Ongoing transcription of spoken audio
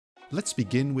Let's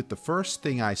begin with the first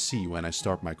thing I see when I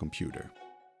start my computer.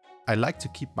 I like to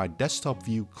keep my desktop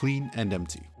view clean and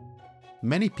empty.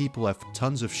 Many people have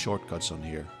tons of shortcuts on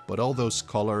here, but all those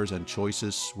colors and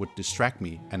choices would distract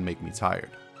me and make me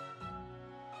tired.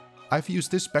 I've used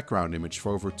this background image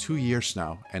for over 2 years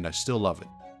now and I still love it.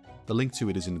 The link to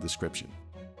it is in the description.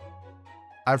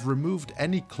 I've removed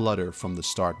any clutter from the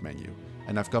start menu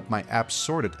and I've got my apps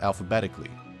sorted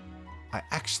alphabetically. I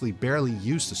actually barely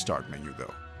use the start menu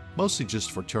though, mostly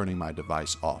just for turning my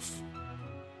device off.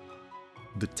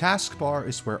 The taskbar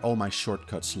is where all my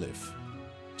shortcuts live.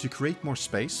 To create more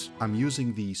space, I'm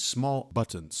using the Small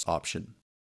Buttons option.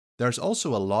 There's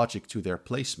also a logic to their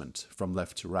placement from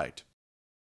left to right.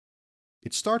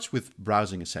 It starts with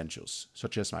browsing essentials,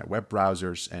 such as my web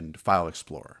browsers and File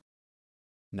Explorer.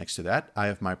 Next to that, I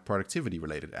have my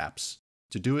productivity-related apps,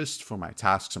 Todoist for my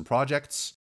tasks and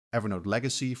projects, Evernote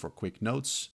Legacy for quick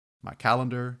notes, my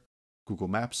calendar, Google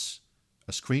Maps,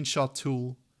 a screenshot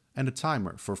tool, and a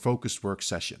timer for focused work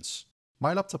sessions.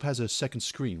 My laptop has a second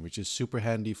screen, which is super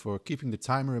handy for keeping the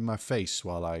timer in my face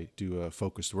while I do a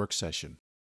focused work session.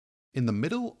 In the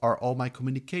middle are all my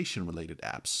communication-related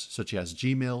apps, such as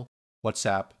Gmail,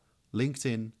 WhatsApp,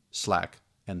 LinkedIn, Slack,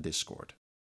 and Discord.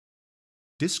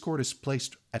 Discord is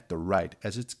placed at the right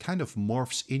as it kind of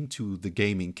morphs into the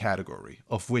gaming category,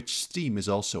 of which Steam is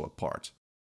also a part.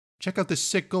 Check out this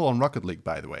sick goal on Rocket League,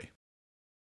 by the way.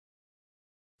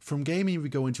 From gaming we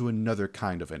go into another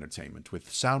kind of entertainment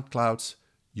with SoundCloud,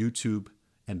 YouTube,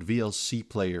 and VLC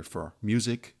player for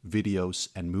music, videos,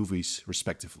 and movies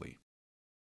respectively.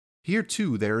 Here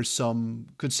too there is some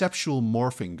conceptual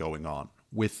morphing going on,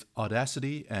 with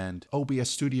Audacity and OBS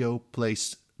Studio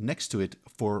placed next to it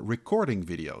for recording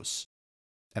videos.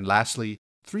 And lastly,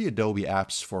 3 Adobe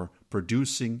apps for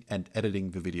producing and editing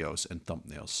the videos and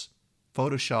thumbnails: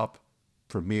 Photoshop,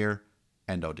 Premiere,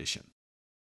 and Audition.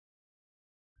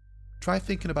 Try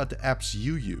thinking about the apps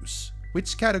you use,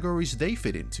 which categories they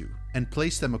fit into, and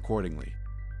place them accordingly.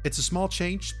 It's a small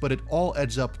change, but it all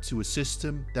adds up to a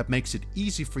system that makes it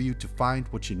easy for you to find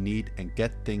what you need and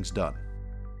get things done.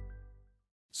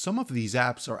 Some of these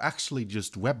apps are actually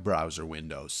just web browser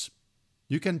windows.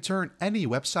 You can turn any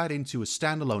website into a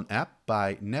standalone app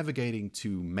by navigating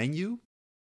to Menu,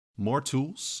 More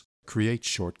Tools, Create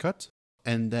Shortcut,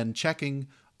 and then checking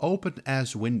Open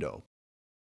as Window.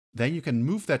 Then you can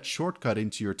move that shortcut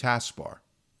into your taskbar.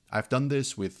 I've done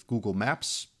this with Google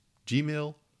Maps,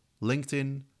 Gmail,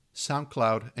 LinkedIn,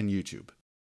 SoundCloud, and YouTube.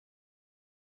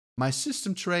 My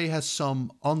system tray has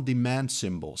some on-demand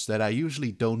symbols that I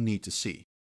usually don't need to see.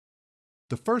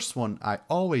 The first one I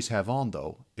always have on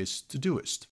though is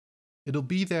Todoist. It'll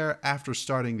be there after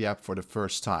starting the app for the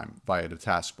first time via the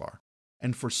taskbar,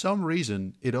 and for some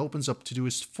reason it opens up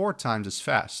Todoist 4 times as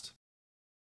fast.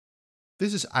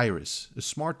 This is Iris, a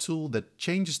smart tool that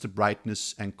changes the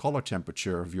brightness and color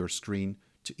temperature of your screen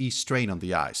to ease strain on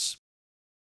the eyes.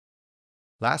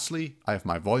 Lastly, I have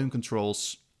my volume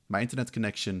controls, my internet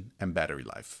connection, and battery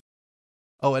life.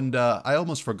 Oh, and I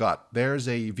almost forgot, there's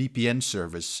a VPN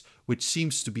service which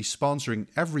seems to be sponsoring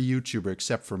every YouTuber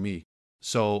except for me.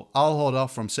 So I'll hold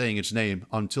off from saying its name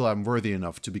until I'm worthy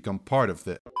enough to become part of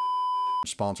the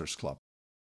sponsors club.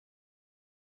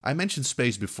 I mentioned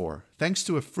space before. Thanks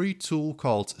to a free tool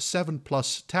called 7+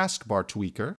 Taskbar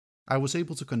Tweaker, I was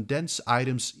able to condense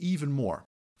items even more.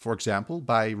 For example,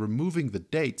 by removing the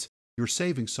date, you're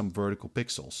saving some vertical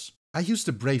pixels. I use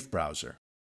the Brave browser.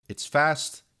 It's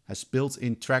fast, has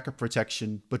built-in tracker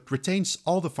protection, but retains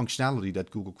all the functionality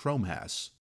that Google Chrome has.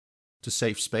 To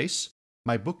save space,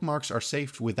 my bookmarks are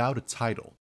saved without a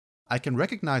title. I can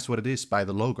recognize what it is by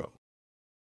the logo.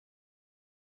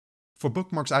 For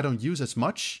bookmarks I don't use as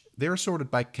much, they're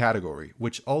sorted by category,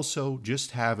 which also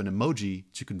just have an emoji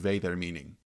to convey their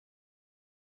meaning.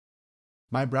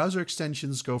 My browser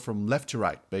extensions go from left to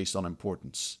right based on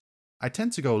importance. I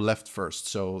tend to go left first,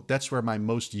 so that's where my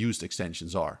most used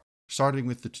extensions are, starting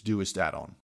with the Todoist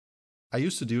add-on. I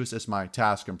use Todoist as my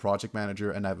task and project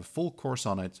manager and I have a full course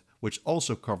on it, which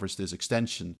also covers this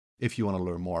extension if you want to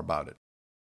learn more about it.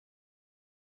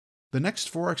 The next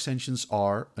 4 extensions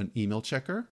are an email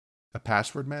checker, a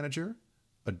password manager,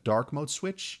 a dark mode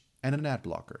switch, and an ad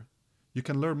blocker. You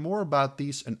can learn more about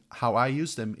these and how I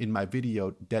use them in my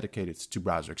video dedicated to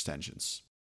browser extensions.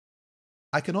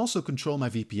 I can also control my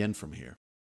VPN from here.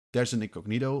 There's an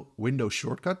incognito window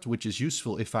shortcut, which is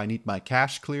useful if I need my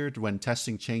cache cleared when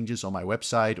testing changes on my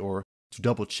website or to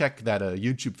double check that a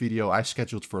YouTube video I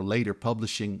scheduled for later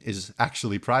publishing is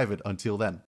actually private until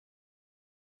then.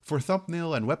 For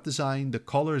thumbnail and web design, the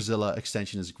ColorZilla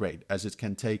extension is great as it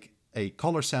can take a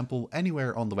color sample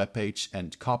anywhere on the web page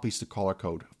and copies the color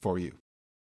code for you.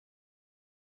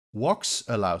 Walks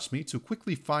allows me to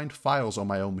quickly find files on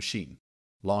my own machine,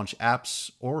 launch apps,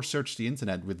 or search the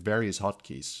internet with various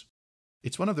hotkeys.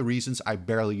 It's one of the reasons I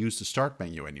barely use the start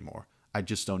menu anymore. I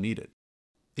just don't need it.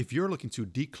 If you're looking to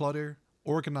declutter,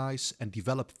 organize, and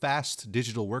develop fast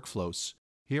digital workflows,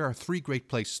 here are 3 great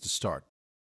places to start.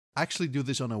 I actually do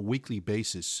this on a weekly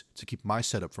basis to keep my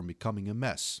setup from becoming a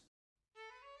mess.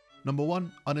 Number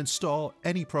 1, uninstall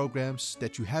any programs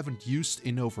that you haven't used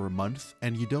in over a month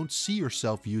and you don't see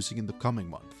yourself using in the coming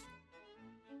month.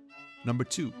 Number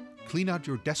 2, clean out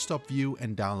your desktop view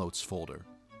and downloads folder.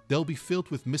 They'll be filled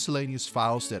with miscellaneous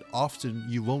files that often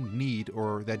you won't need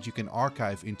or that you can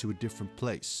archive into a different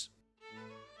place.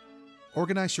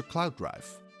 Organize your cloud drive.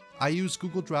 I use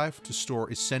Google Drive to store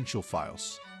essential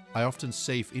files. I often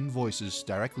save invoices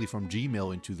directly from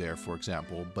Gmail into there, for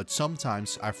example, but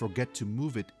sometimes I forget to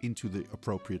move it into the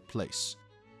appropriate place.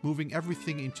 Moving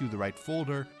everything into the right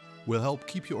folder will help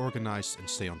keep you organized and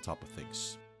stay on top of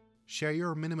things. Share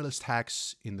your minimalist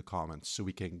hacks in the comments so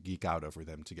we can geek out over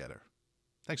them together.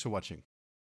 Thanks for watching.